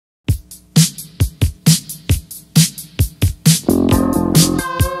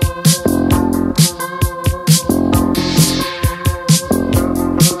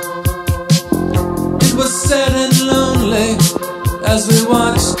as we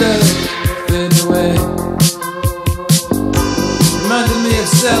watched her fade away. Reminded me of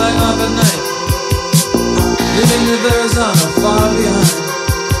sailing off at night, leaving the Arizona far behind.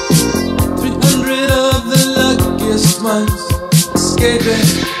 300 of the luckiest ones escaping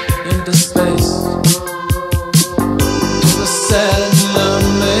into space. It was sad and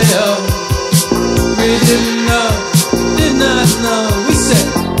lonely, oh. We didn't know, did not know. We said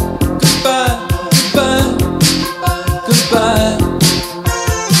goodbye, goodbye, goodbye.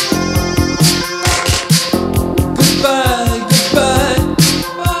 Goodbye, goodbye,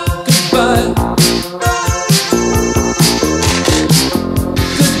 goodbye.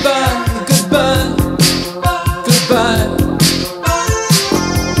 Goodbye, goodbye, goodbye.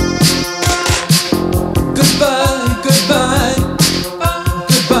 Goodbye, goodbye,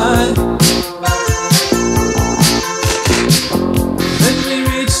 goodbye. When we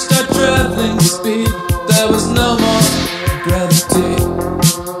reached our traveling speed, there was no more gravity.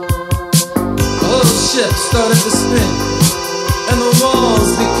 The whole ship started to spin, and the walls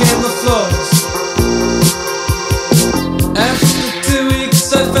became the floors. After 2 weeks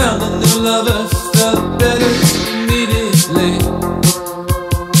I found a new lover, felt better immediately.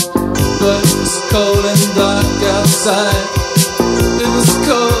 But it was cold and dark outside.